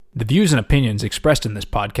The views and opinions expressed in this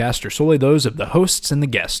podcast are solely those of the hosts and the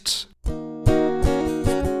guests.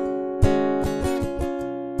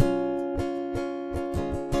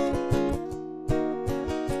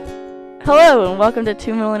 Hello, and welcome to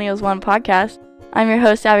Two Millennials, One Podcast. I'm your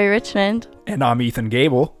host, Abby Richmond. And I'm Ethan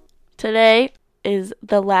Gable. Today is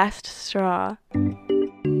the last straw.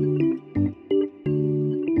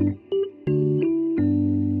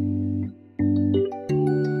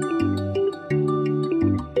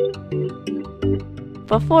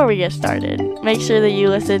 Before we get started, make sure that you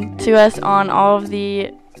listen to us on all of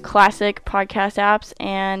the classic podcast apps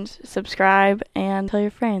and subscribe and tell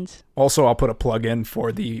your friends. Also, I'll put a plug in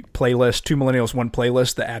for the playlist, Two Millennials, One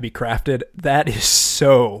Playlist that Abby crafted. That is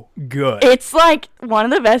so good. It's like one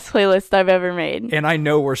of the best playlists I've ever made. And I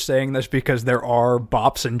know we're saying this because there are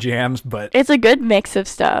bops and jams, but it's a good mix of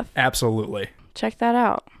stuff. Absolutely. Check that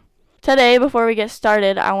out. Today, before we get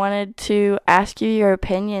started, I wanted to ask you your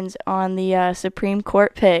opinions on the Supreme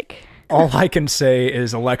Court pick. All I can say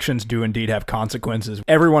is elections do indeed have consequences.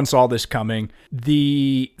 Everyone saw this coming.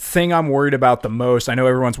 The thing I'm worried about the most, I know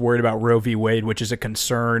everyone's worried about Roe v. Wade, which is a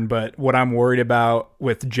concern, but what I'm worried about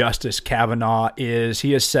with Justice Kavanaugh is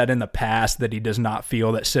he has said in the past that he does not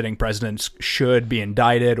feel that sitting presidents should be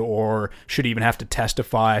indicted or should even have to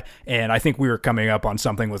testify. And I think we were coming up on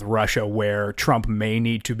something with Russia where Trump may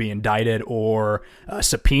need to be indicted or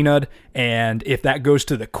subpoenaed. And if that goes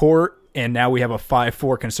to the court, and now we have a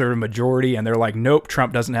 5-4 conservative majority, and they're like, nope,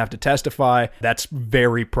 Trump doesn't have to testify. That's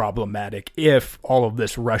very problematic if all of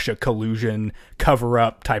this Russia collusion,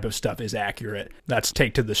 cover-up type of stuff is accurate. That's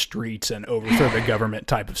take to the streets and overthrow the government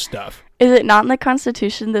type of stuff. Is it not in the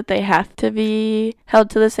Constitution that they have to be held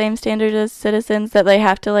to the same standard as citizens, that they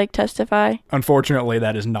have to, testify? Unfortunately,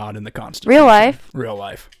 that is not in the Constitution. Real life? Real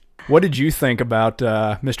life. What did you think about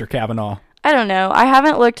Mr. Kavanaugh? I don't know. I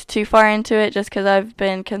haven't looked too far into it just because I've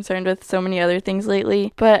been concerned with so many other things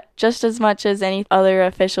lately. But just as much as any other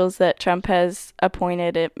officials that Trump has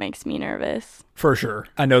appointed, it makes me nervous. For sure.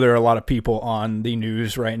 I know there are a lot of people on the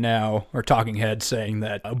news right now, or talking heads, saying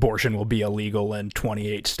that abortion will be illegal in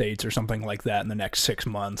 28 states or something like that in the next 6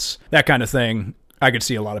 months. That kind of thing. I could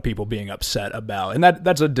see a lot of people being upset about. And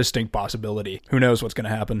that's a distinct possibility. Who knows what's going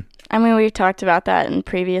to happen? I mean, we've talked about that in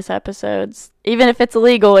previous episodes. Even if it's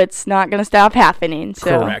illegal, it's not going to stop happening.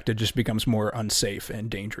 So. Correct. It just becomes more unsafe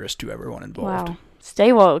and dangerous to everyone involved. Wow.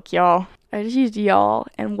 Stay woke, y'all. I just used y'all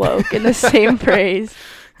and woke in the same phrase.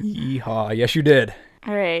 Yeehaw. Yes, you did.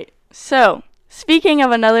 All right. So, speaking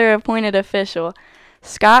of another appointed official,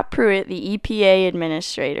 Scott Pruitt, the EPA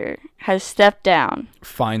administrator, has stepped down.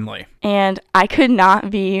 Finally. And I could not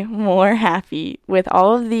be more happy with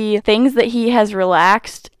all of the things that he has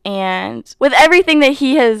relaxed and with everything that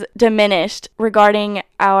he has diminished regarding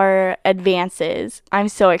our advances. I'm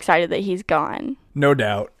so excited that he's gone. No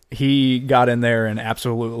doubt. He got in there and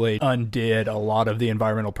absolutely undid a lot of the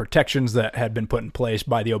environmental protections that had been put in place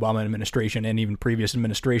by the Obama administration and even previous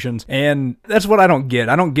administrations. And that's what I don't get.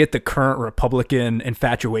 I don't get the current Republican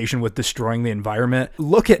infatuation with destroying the environment.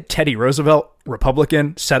 Look at Teddy Roosevelt,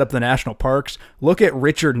 Republican, set up the national parks. Look at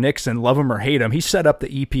Richard Nixon, love him or hate him. He set up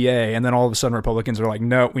the EPA, and then all of a sudden Republicans are like,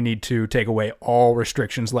 no, we need to take away all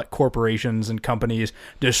restrictions, let corporations and companies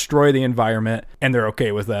destroy the environment, and they're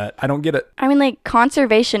okay with that. I don't get it. I mean,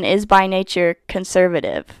 conservation is by nature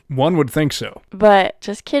conservative. One would think so. But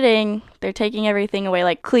just kidding. They're taking everything away,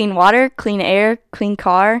 like clean water, clean air, clean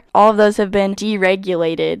car. All of those have been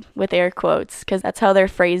deregulated with air quotes because that's how they're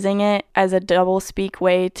phrasing it as a double speak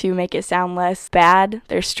way to make it sound less bad.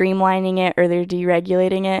 They're streamlining it or they're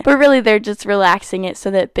deregulating it. But really, they're just relaxing it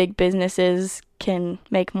so that big businesses can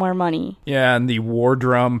make more money. Yeah, and the war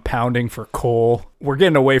drum pounding for coal. We're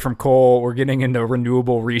getting away from coal. We're getting into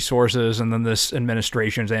renewable resources. And then this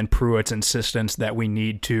administration's and Pruitt's insistence that we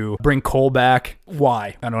need to bring coal back.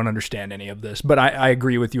 Why? I don't understand any of this. But I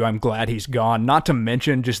agree with you. I'm glad he's gone. Not to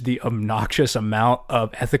mention just the obnoxious amount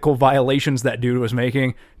of ethical violations that dude was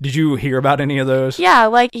making. Did you hear about any of those?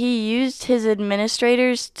 Yeah, he used his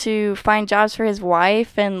administrators to find jobs for his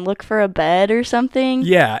wife and look for a bed or something.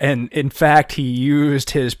 Yeah, and in fact, he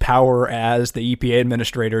used his power as the EPA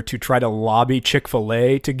administrator to try to lobby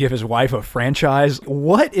Chick-fil-A to give his wife a franchise.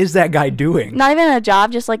 What is that guy doing? Not even a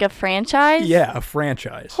job, just like a franchise? Yeah, a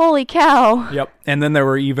franchise. Holy cow. Yep. And then there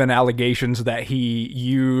were even allegations that he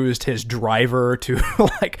used his driver to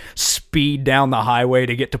speed down the highway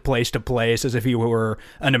to get to place as if he were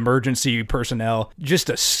an emergency personnel. Just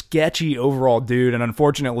a sketchy overall dude. And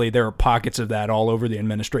unfortunately, there are pockets of that all over the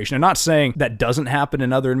administration. I'm not saying that doesn't happen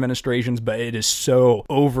in other administrations, but it is so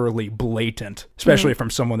overly blatant, especially from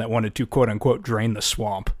someone that wanted to quote unquote drain the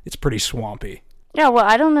swamp. It's pretty swampy. Yeah, what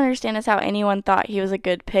I don't understand is how anyone thought he was a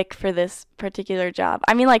good pick for this particular job.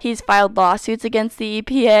 I mean, like, he's filed lawsuits against the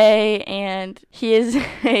EPA, and he is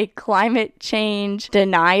a climate change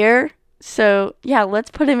denier. So, yeah,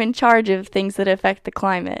 let's put him in charge of things that affect the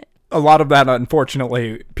climate. A lot of that,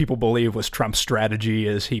 unfortunately, people believe was Trump's strategy,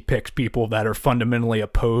 is he picks people that are fundamentally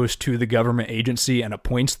opposed to the government agency and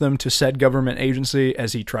appoints them to said government agency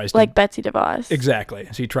as he tries to... Like Betsy DeVos. Exactly.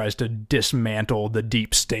 As he tries to dismantle the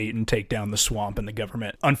deep state and take down the swamp and the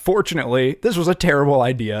government. Unfortunately, this was a terrible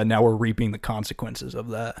idea. Now we're reaping the consequences of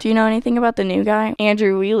that. Do you know anything about the new guy?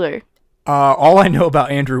 Andrew Wheeler. All I know about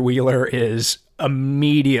Andrew Wheeler is...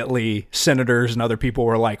 immediately senators and other people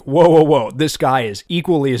were like, whoa, this guy is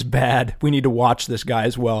equally as bad. We need to watch this guy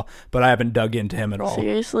as well. But I haven't dug into him at all.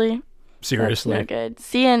 Seriously? That's no Seriously. good.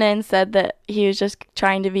 CNN said that he was just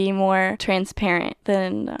trying to be more transparent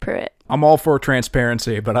than Pruitt. I'm all for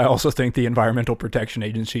transparency, but I also think the Environmental Protection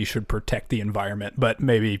Agency should protect the environment. But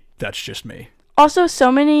maybe that's just me. Also,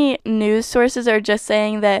 so many news sources are just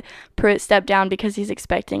saying that Pruitt stepped down because he's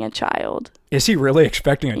expecting a child. Is he really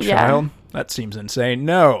expecting a Yeah. child? That seems insane.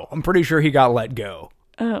 No, I'm pretty sure he got let go.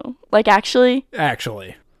 Oh, like actually?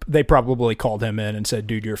 Actually, they probably called him in and said,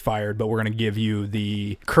 dude, you're fired, but we're going to give you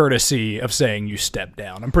the courtesy of saying you stepped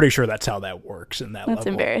down. I'm pretty sure that's how that works in that That's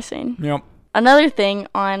level. embarrassing. Yep. Another thing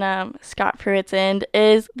on Scott Pruitt's end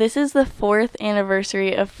is this is the 4th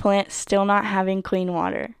anniversary of Flint still not having clean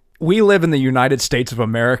water. We live in the United States of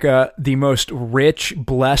America, the most rich,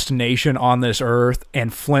 blessed nation on this earth,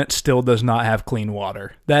 and Flint still does not have clean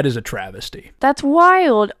water. That is a travesty. That's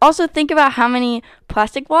wild. Also, think about how many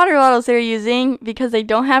plastic water bottles they're using because they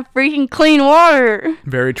don't have freaking clean water.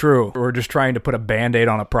 Very true. We're just trying to put a Band-Aid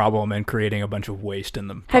on a problem and creating a bunch of waste in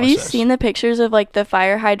the process. Have you seen the pictures of like the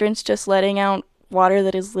fire hydrants just letting out water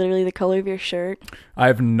that is literally the color of your shirt? I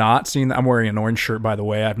have not seen that. I'm wearing an orange shirt, by the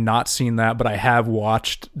way. I've not seen that, but I have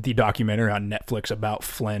watched the documentary on Netflix about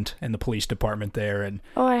Flint and the police department there, and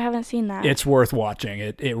Oh, I haven't seen that. it's worth watching.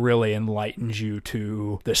 It really enlightens you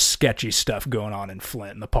to the sketchy stuff going on in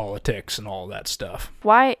Flint and the politics and all that stuff.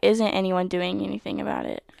 Why isn't anyone doing anything about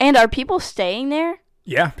it? And are people staying there?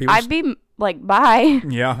 Yeah, people. I'd be like, bye.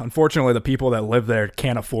 Yeah, unfortunately, the people that live there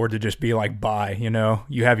can't afford to just be like, bye. You know,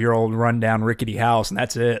 you have your old rundown rickety house, and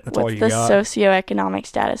that's it. That's all What's you the got. socioeconomic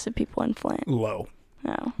status of people in Flint? Low,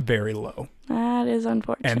 Oh, very low. that is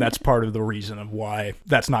unfortunate. And that's part of the reason of why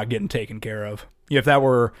that's not getting taken care of. If that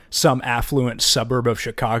were some affluent suburb of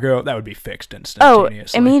Chicago, that would be fixed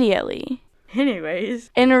instantaneously. Immediately.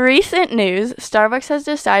 Anyways, in recent news, Starbucks has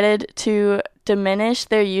decided to diminish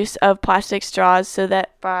their use of plastic straws so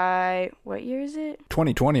that by, what year is it?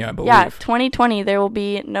 2020, I believe. Yeah, 2020, there will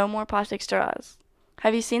be no more plastic straws.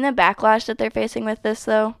 Have you seen the backlash that they're facing with this,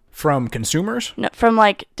 though? From consumers? No, from,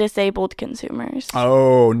 like, disabled consumers.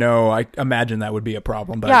 Oh, no. I imagine that would be a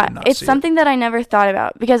problem, but I Yeah, did not it's see something that I never thought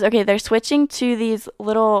about. Because, okay, they're switching to these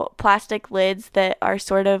little plastic lids that are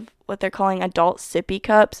sort of what they're calling adult sippy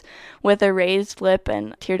cups with a raised lip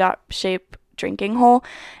and teardrop-shaped drinking hole.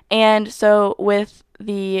 And so with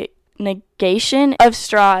the negation of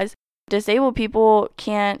straws, disabled people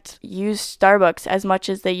can't use Starbucks as much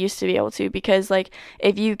as they used to be able to, because like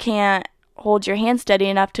if you can't hold your hand steady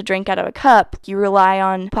enough to drink out of a cup, you rely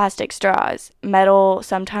on plastic straws. Metal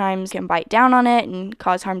sometimes can bite down on it and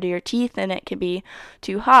cause harm to your teeth, and it can be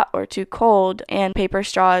too hot or too cold, and paper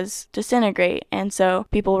straws disintegrate, and so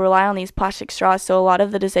people rely on these plastic straws. So a lot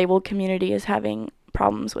of the disabled community is having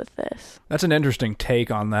problems with this. That's an interesting take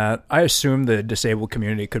on that. I assume the disabled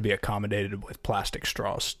community could be accommodated with plastic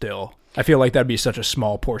straws still. I feel like that'd be such a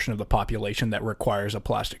small portion of the population that requires a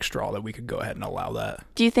plastic straw that we could go ahead and allow that.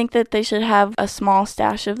 Do you think that they should have a small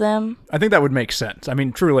stash of them? I think that would make sense. I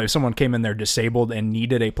mean, truly, if someone came in there disabled and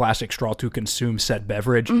needed a plastic straw to consume said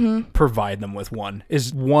beverage, provide them with one.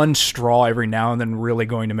 Is one straw every now and then really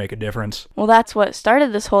going to make a difference? Well, that's what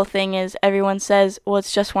started this whole thing, is everyone says, well,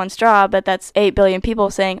 it's just one straw, but that's 8 billion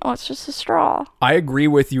people saying, oh, it's just a straw. I agree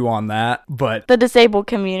with you on that, but The disabled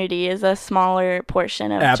community is a smaller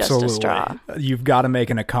portion of absolutely, just a straw. you've got to make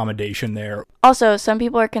an accommodation there. Also, some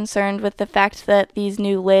people are concerned with the fact that these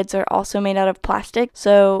new lids are also made out of plastic.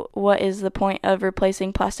 So what is the point of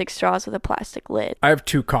replacing plastic straws with a plastic lid? I have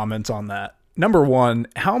two comments on that. Number one,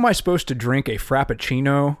 how am I supposed to drink a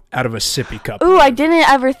Frappuccino out of a sippy cup? Ooh, I didn't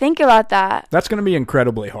ever think about that. That's going to be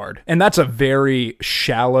incredibly hard. And that's a very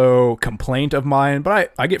shallow complaint of mine,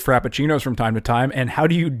 but I get Frappuccinos from time to time, and how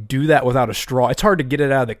do you do that without a straw? It's hard to get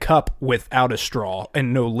it out of the cup without a straw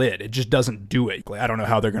and no lid. It just doesn't do it. I don't know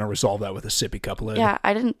how they're going to resolve that with a sippy cup lid. Yeah,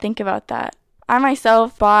 I didn't think about that. I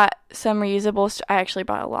myself bought some reusable, I actually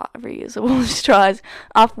bought a lot of reusable straws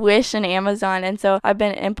off Wish and Amazon, and so I've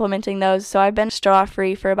been implementing those. So I've been straw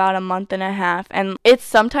free for about a month and a half, and it's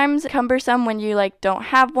sometimes cumbersome when you like don't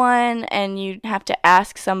have one and you have to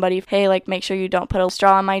ask somebody, hey, like make sure you don't put a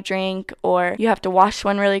straw in my drink, or you have to wash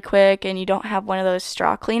one really quick and you don't have one of those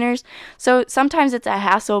straw cleaners. So sometimes it's a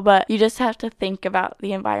hassle, but you just have to think about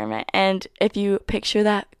the environment. And if you picture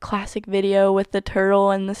that classic video with the turtle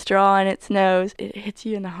and the straw in its nose, it hits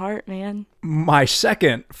you in the heart, man. My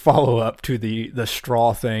second follow-up to the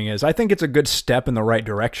straw thing is I think it's a good step in the right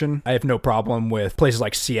direction. I have no problem with places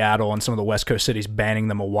like Seattle and some of the West Coast cities banning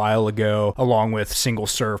them a while ago, along with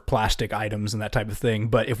single-serve plastic items and that type of thing.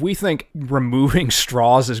 But if we think removing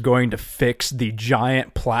straws is going to fix the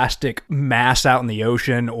giant plastic mass out in the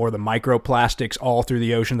ocean or the microplastics all through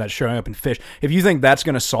the ocean that's showing up in fish, if you think that's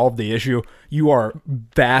going to solve the issue, you are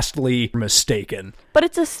vastly mistaken. But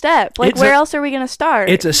it's a step. Like, where else are we going to start?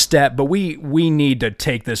 It's a step, but we need to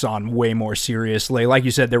take this on way more seriously. Like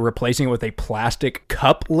you said, they're replacing it with a plastic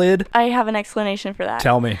cup lid. I have an explanation for that.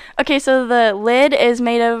 Tell me. Okay, so the lid is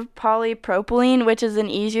made of polypropylene, which is an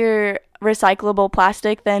easier recyclable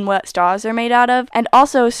plastic than what straws are made out of. And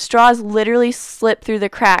also, straws literally slip through the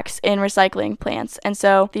cracks in recycling plants. And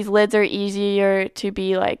so these lids are easier to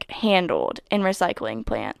be like handled in recycling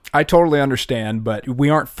plants. I totally understand, but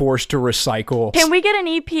we aren't forced to recycle. Can we get an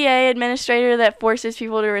EPA administrator that forces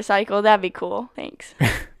people to recycle? That'd be cool. Thanks.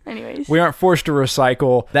 Anyways. We aren't forced to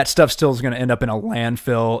recycle. That stuff still is going to end up in a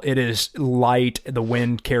landfill. It is light. The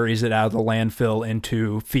wind carries it out of the landfill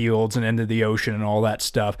into fields and into the ocean and all that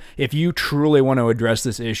stuff. If you truly want to address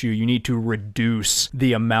this issue, you need to reduce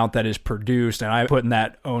the amount that is produced. And I'm putting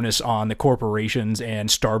that onus on the corporations and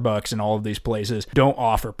Starbucks and all of these places. Don't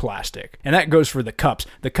offer plastic. And that goes for the cups.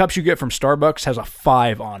 The cups you get from Starbucks has a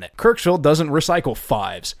 5 on it. Kirksville doesn't recycle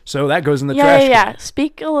 5s. So that goes in the trash can. Yeah.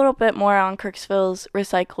 Speak a little bit more on Kirksville's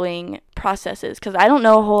recycling processes, because I don't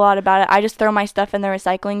know a whole lot about it. I just throw my stuff in the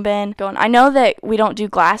recycling bin. I know that we don't do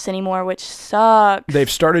glass anymore, which sucks. They've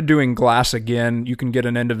started doing glass again. You can get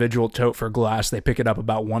an individual tote for glass. They pick it up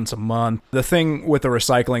about once a month. The thing with the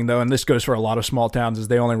recycling, though, and this goes for a lot of small towns, is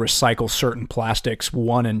they only recycle certain plastics,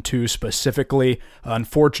 1 and 2 specifically.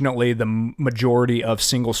 Unfortunately, the majority of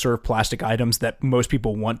single-serve plastic items that most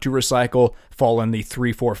people want to recycle fall in the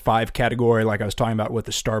 3, 4, 5 category, like I was talking about with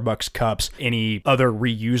the Starbucks cups. Any other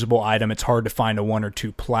reusable item, it's hard to find a 1 or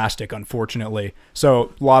 2 plastic, unfortunately.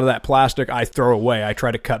 So a lot of that plastic I throw away. I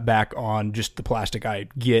try to cut back on just the plastic I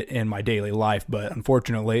get in my daily life, but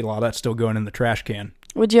unfortunately, a lot of that's still going in the trash can.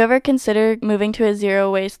 Would you ever consider moving to a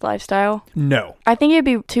zero-waste lifestyle? No. I think it'd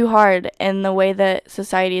be too hard in the way that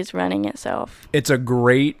society is running itself. It's a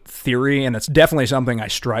great theory, and it's definitely something I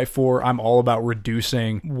strive for. I'm all about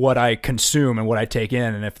reducing what I consume and what I take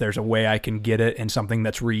in, and if there's a way I can get it in something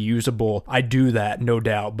that's reusable, I do that, no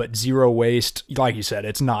doubt. But zero waste, like you said,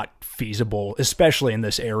 it's not feasible, especially in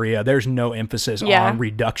this area. There's no emphasis on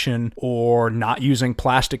reduction or not using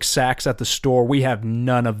plastic sacks at the store. We have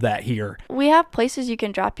none of that here. We have places you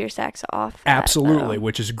can drop your sacks off. Absolutely,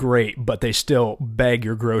 which is great, but they still bag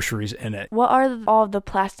your groceries in it. What are all the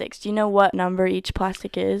plastics? Do you know what number each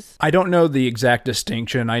plastic is? I don't know the exact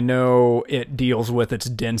distinction. I know it deals with its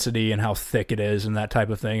density and how thick it is and that type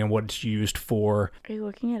of thing and what it's used for. Are you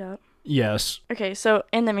looking it up? Yes. Okay, so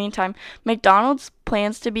in the meantime, McDonald's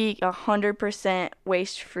plans to be 100%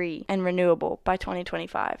 waste-free and renewable by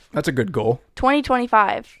 2025. That's a good goal.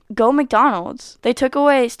 2025. Go McDonald's. They took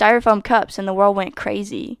away styrofoam cups and the world went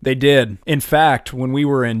crazy. They did. In fact, when we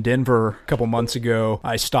were in Denver a couple months ago,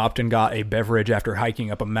 I stopped and got a beverage after hiking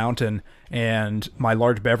up a mountain, and my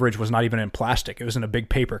large beverage was not even in plastic. It was in a big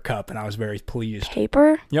paper cup, and I was very pleased.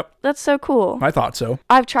 Paper? Yep. That's so cool. I thought so.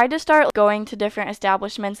 I've tried to start going to different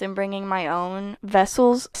establishments and bringing my own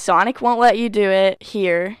vessels. Sonic won't let you do it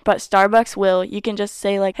here, but Starbucks will. You can just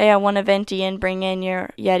say like, hey, I want a venti, and bring in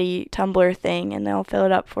your Yeti tumbler thing, and they'll fill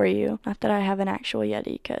it up for you. Not that I have an actual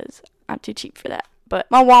Yeti, because I'm too cheap for that. But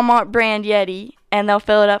my Walmart brand Yeti, and they'll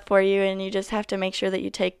fill it up for you, and you just have to make sure that you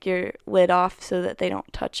take your lid off so that they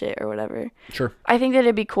don't touch it or whatever. Sure. I think that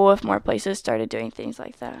it'd be cool if more places started doing things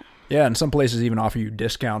like that. Yeah, and some places even offer you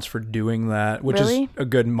discounts for doing that, which Really? is a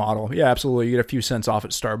good model. Yeah, absolutely. You get a few cents off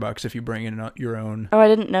at Starbucks if you bring in your own. Oh, I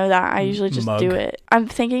didn't know that. I usually just mug. do it. I'm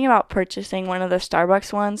thinking about purchasing one of the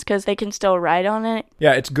Starbucks ones because they can still write on it.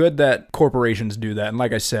 Yeah, it's good that corporations do that. And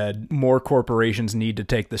like I said, more corporations need to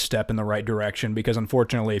take the step in the right direction, because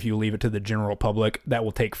unfortunately, if you leave it to the general public, that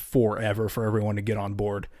will take forever for everyone to get on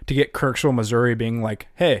board. To get Kirksville, Missouri being like,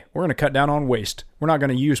 hey, we're going to cut down on waste. We're not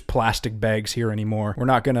going to use plastic bags here anymore. We're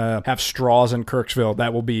not going to have straws in Kirksville.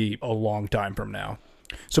 That will be a long time from now.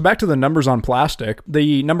 So back to the numbers on plastic.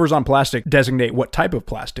 The numbers on plastic designate what type of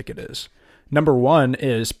plastic it is. Number 1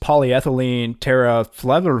 is polyethylene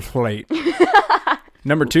terephthalate.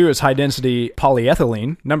 Number 2 is high-density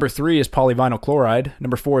polyethylene. Number 3 is polyvinyl chloride.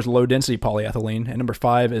 Number 4 is low-density polyethylene. And number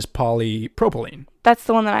 5 is polypropylene. That's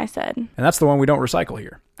the one that I said. And that's the one we don't recycle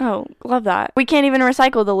here. Oh, love that. We can't even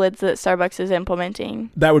recycle the lids that Starbucks is implementing.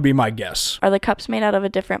 That would be my guess. Are the cups made out of a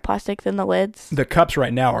different plastic than the lids? The cups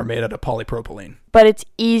right now are made out of polypropylene. But it's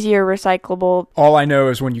easier recyclable. All I know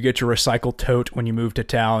is when you get your recycled tote when you move to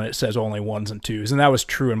town, it says only 1s and 2s. And that was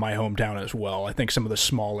true in my hometown as well. I think some of the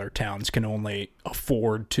smaller towns can only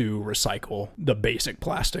afford to recycle the basic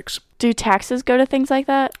plastics. Do taxes go to things like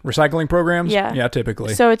that? Recycling programs? Yeah. Yeah,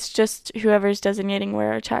 typically. So it's just whoever's designating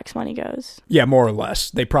where our tax money goes. Yeah, more or less.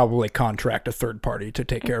 They probably contract a third party to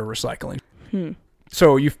take care of recycling.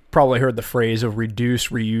 So you've probably heard the phrase of reduce,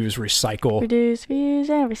 reuse, recycle. Reduce, reuse,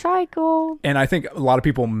 and recycle. And I think a lot of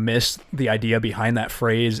people miss the idea behind that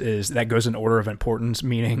phrase is that goes in order of importance,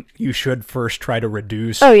 meaning you should first try to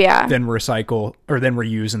reduce, then recycle, or then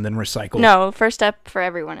reuse and then recycle. No, first step for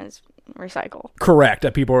everyone is recycle. Correct.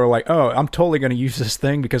 That people are like, oh, I'm totally going to use this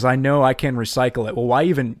thing because I know I can recycle it. Well, why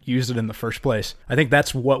even use it in the first place? I think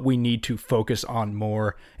that's what we need to focus on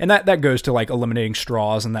more. And that goes to like eliminating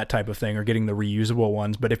straws and that type of thing or getting the reusable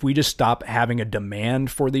ones. But if we just stop having a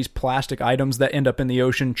demand for these plastic items that end up in the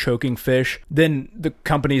ocean choking fish, then the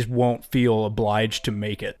companies won't feel obliged to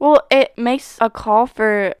make it. Well, it makes a call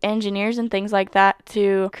for engineers and things like that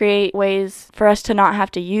to create ways for us to not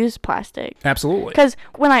have to use plastic. Absolutely. Because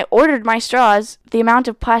when I ordered my straws, the amount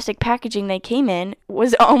of plastic packaging they came in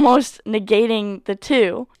was almost negating the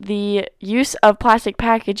two. The use of plastic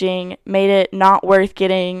packaging made it not worth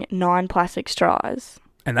getting non-plastic straws.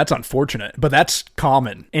 And that's unfortunate, but that's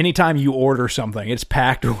common. Anytime you order something, it's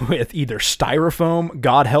packed with either styrofoam,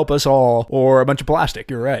 God help us all, or a bunch of plastic.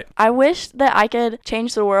 You're right. I wish that I could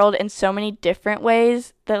change the world in so many different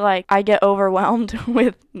ways that like I get overwhelmed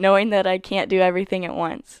with knowing that I can't do everything at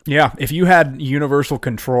once. Yeah, if you had universal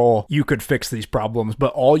control, you could fix these problems,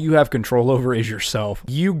 but all you have control over is yourself.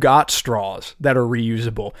 You got straws that are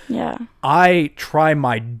reusable. Yeah. I try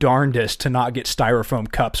my darndest to not get styrofoam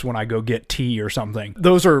cups when I go get tea or something.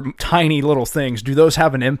 Those are tiny little things. Do those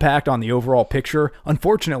have an impact on the overall picture?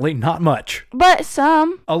 Unfortunately, not much. But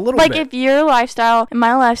some. A little like bit. If your lifestyle and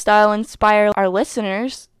my lifestyle inspire our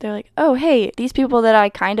listeners, they're like, oh, hey, these people that I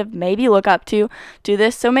kind of maybe look up to do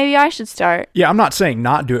this, so maybe I should start. Yeah, I'm not saying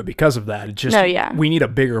not do it because of that. It's just we need a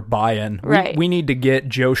bigger buy-in. Right. We need to get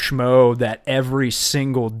Joe Schmo that every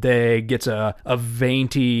single day gets a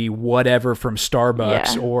venti whatever from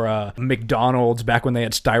Starbucks or a McDonald's back when they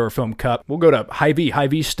had styrofoam cup. We'll go to Hy-Vee.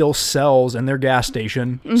 Hy-Vee still sells in their gas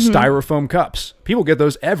station styrofoam cups. People get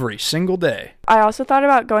those every single day. I also thought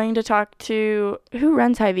about going to talk to who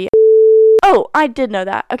runs Hy-Vee. Oh, I did know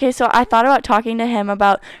that. Okay, so I thought about talking to him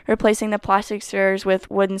about replacing the plastic stirrers with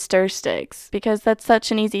wooden stir sticks because that's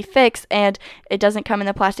such an easy fix and it doesn't come in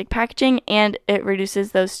the plastic packaging and it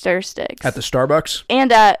reduces those stir sticks. At the Starbucks?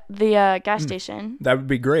 And at the gas station. That would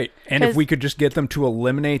be great. And if we could just get them to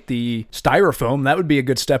eliminate the styrofoam, that would be a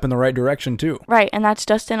good step in the right direction too. Right, and that's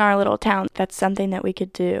just in our little town. That's something that we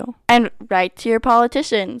could do. And write to your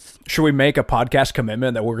politicians. Should we make a podcast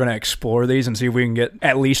commitment that we're going to explore these and see if we can get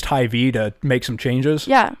at least Hy-Vee to make some changes?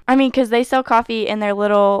 Yeah. I mean, because they sell coffee in their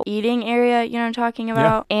little eating area, you know what I'm talking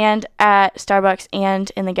about? Yeah. And at Starbucks and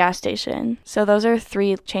in the gas station. So those are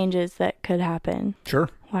 3 changes that could happen. Sure.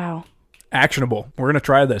 Wow. Actionable. We're going to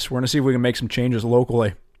try this. We're going to see if we can make some changes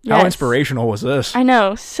locally. Yes. How inspirational was this? I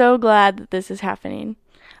know. So glad that this is happening.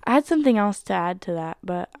 I had something else to add to that,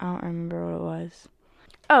 but I don't remember what it was.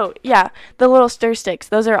 Oh, yeah, the little stir sticks.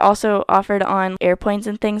 Those are also offered on airplanes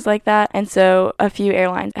and things like that. And so a few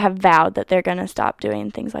airlines have vowed that they're going to stop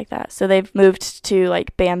doing things like that. So they've moved to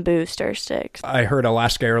like bamboo stir sticks. I heard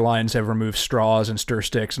Alaska Airlines have removed straws and stir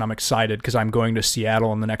sticks, and I'm excited because I'm going to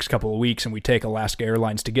Seattle in the next couple of weeks, and we take Alaska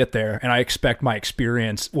Airlines to get there. And I expect my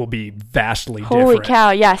experience will be vastly different. Holy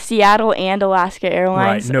cow, yeah, Seattle and Alaska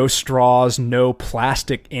Airlines. Right, no straws, no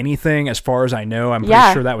plastic, anything as far as I know. I'm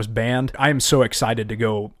pretty sure that was banned. I am so excited to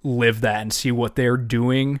go live that and see what they're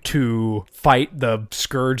doing to fight the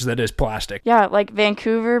scourge that is plastic. Yeah, like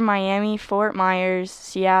Vancouver, Miami, Fort Myers,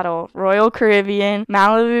 Seattle, Royal Caribbean,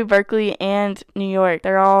 Malibu, Berkeley, and New York.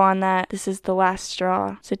 They're all on that this is the last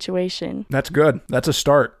straw situation. That's good. That's a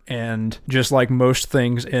start. And just like most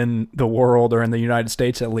things in the world, or in the United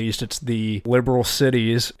States at least, it's the liberal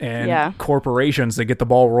cities and corporations that get the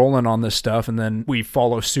ball rolling on this stuff, and then we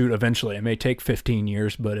follow suit eventually. It may take 15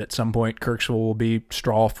 years, but at some point Kirksville will be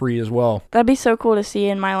straw free as well. That'd be so cool to see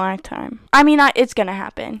in my lifetime. I mean, it's going to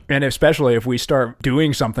happen. And especially if we start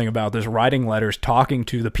doing something about this, writing letters, talking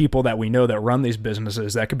to the people that we know that run these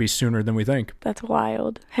businesses, that could be sooner than we think. That's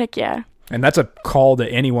wild. Heck yeah. And that's a call to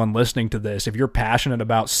anyone listening to this. If you're passionate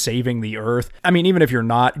about saving the earth, I mean, even if you're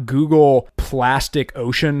not, Google plastic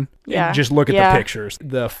ocean and just look at the pictures.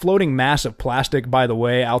 The floating mass of plastic, by the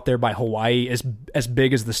way, out there by Hawaii is as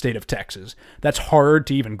big as the state of Texas. That's hard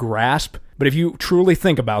to even grasp. But if you truly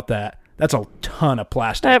think about that, that's a ton of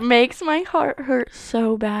plastic. That makes my heart hurt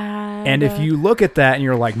so bad. And if you look at that and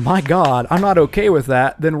you're like, my God, I'm not okay with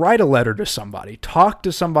that, then write a letter to somebody. Talk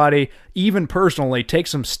to somebody, even personally. Take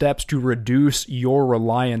some steps to reduce your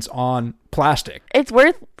reliance on plastic. It's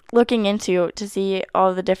worth looking into to see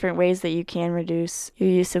all the different ways that you can reduce your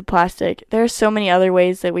use of plastic. There are so many other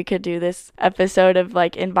ways that we could do this episode of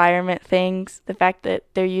like environment things. The fact that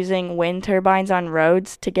they're using wind turbines on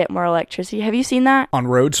roads to get more electricity. Have you seen that? On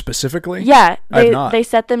roads specifically? Yeah. I have not. They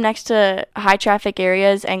set them next to high traffic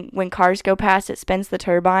areas, and when cars go past, it spins the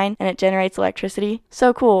turbine and it generates electricity.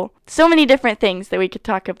 So cool. So many different things that we could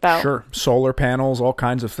talk about. Sure. Solar panels, all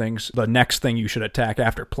kinds of things. The next thing you should attack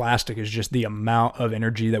after plastic is just the amount of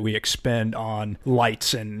energy that we expend on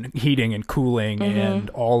lights and heating and cooling and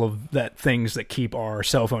all of that things that keep our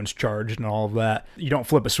cell phones charged and all of that. You don't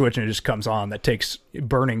flip a switch and it just comes on. That takes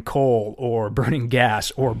burning coal or burning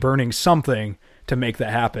gas or burning something to make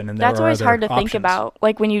that happen. And that's always hard to think about.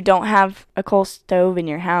 Like when you don't have a coal stove in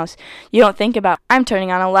your house, you don't think about, I'm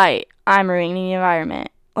turning on a light, I'm ruining the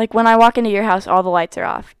environment. Like when I walk into your house, all the lights are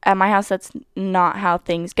off. At my house, that's not how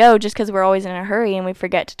things go, just because we're always in a hurry and we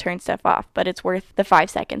forget to turn stuff off. But it's worth the 5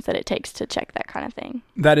 seconds that it takes to check that kind of thing.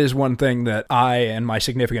 That is one thing that I and my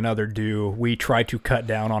significant other do. We try to cut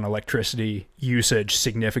down on electricity usage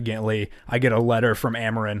significantly. I get a letter from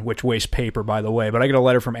Ameren, which wastes paper, by the way, but I get a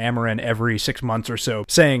letter from Ameren every 6 months or so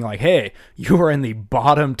saying like, hey, you are in the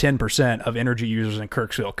bottom 10% of energy users in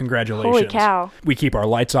Kirksville. Congratulations. Holy cow. We keep our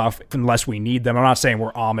lights off unless we need them. I'm not saying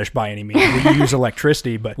we're Amish by any means. We use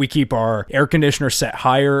electricity, but we keep our air conditioner set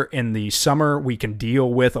higher in the summer. We can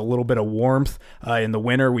deal with a little bit of warmth. In the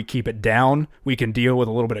winter, we keep it down. We can deal with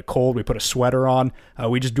a little bit of cold. We put a sweater on.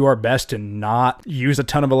 We just do our best to not use a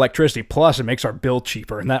ton of electricity. Plus, it makes our bill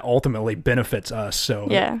cheaper, and that ultimately benefits us. So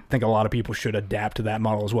yeah. I think a lot of people should adapt to that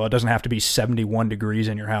model as well. It doesn't have to be 71 degrees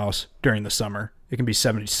in your house during the summer. It can be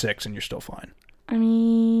 76 and you're still fine. I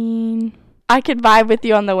mean, I could vibe with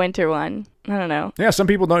you on the winter one. I don't know. Yeah, some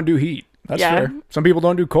people don't do heat. That's fair. Some people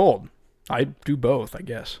don't do cold. I do both, I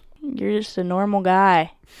guess. You're just a normal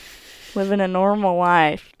guy living a normal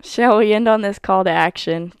life. Shall we end on this call to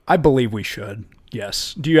action? I believe we should.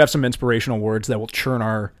 Yes. Do you have some inspirational words that will churn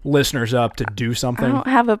our listeners up to do something? I don't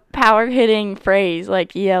have a power-hitting phrase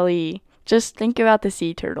like ELE. Just think about the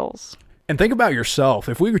sea turtles. And think about yourself.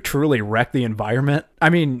 If we truly wreck the environment, I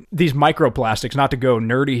mean, these microplastics, not to go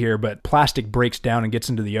nerdy here, but plastic breaks down and gets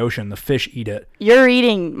into the ocean. The fish eat it. You're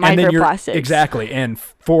eating microplastics. Exactly. And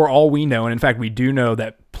for all we know, and in fact, we do know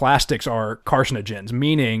that plastics are carcinogens,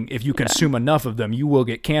 meaning if you consume enough of them, you will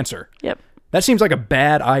get cancer. Yep. That seems like a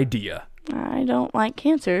bad idea. I don't like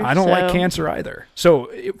cancer. I don't like cancer either. So,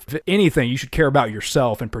 if anything, you should care about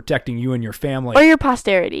yourself and protecting you and your family. Or your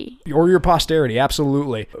posterity.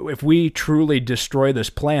 Absolutely. If we truly destroy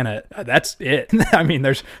this planet, that's it. I mean,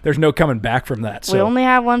 there's no coming back from that. So, we only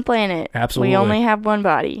have one planet. Absolutely. We only have one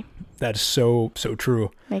body. That's so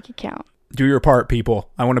true. Make it count. Do your part,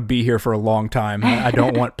 people. I want to be here for a long time. I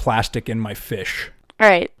don't want plastic in my fish. All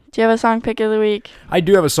right. Do you have a song pick of the week? I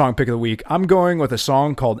do have a song pick of the week. I'm going with a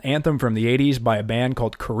song called Anthem from the 80s by a band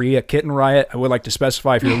called Korea Kitten Riot. I would like to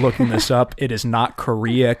specify, if you're looking this up, it is not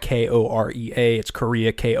Korea, Korea. It's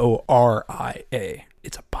Korea, Koria.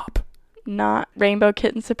 It's a pop. Not Rainbow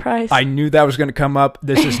Kitten Surprise. I knew that was going to come up.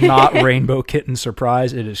 This is not Rainbow Kitten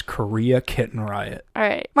Surprise. It is Korea Kitten Riot. All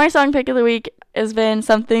right. My song pick of the week has been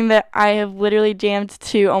something that I have literally jammed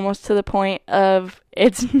to almost to the point of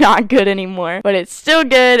it's not good anymore, but it's still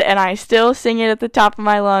good, and I still sing it at the top of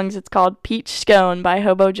my lungs. It's called Peach Scone by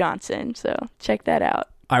Hobo Johnson, so check that out.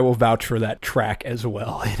 I will vouch for that track as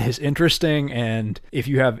well. It is interesting, and if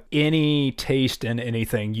you have any taste in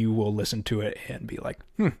anything, you will listen to it and be like,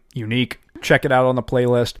 unique. Check it out on the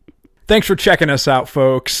playlist. Thanks for checking us out,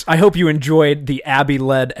 folks. I hope you enjoyed the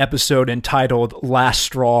Abby-led episode entitled Last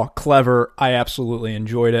Straw. Clever. I absolutely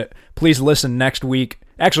enjoyed it. Please listen next week.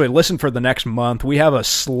 Actually, listen for the next month. We have a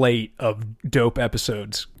slate of dope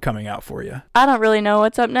episodes coming out for you. I don't really know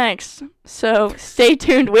what's up next, so stay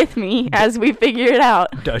tuned with me as we figure it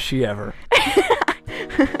out. Does she ever?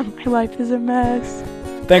 My life is a mess.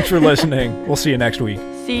 Thanks for listening. We'll see you next week.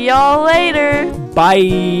 See y'all later.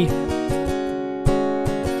 Bye.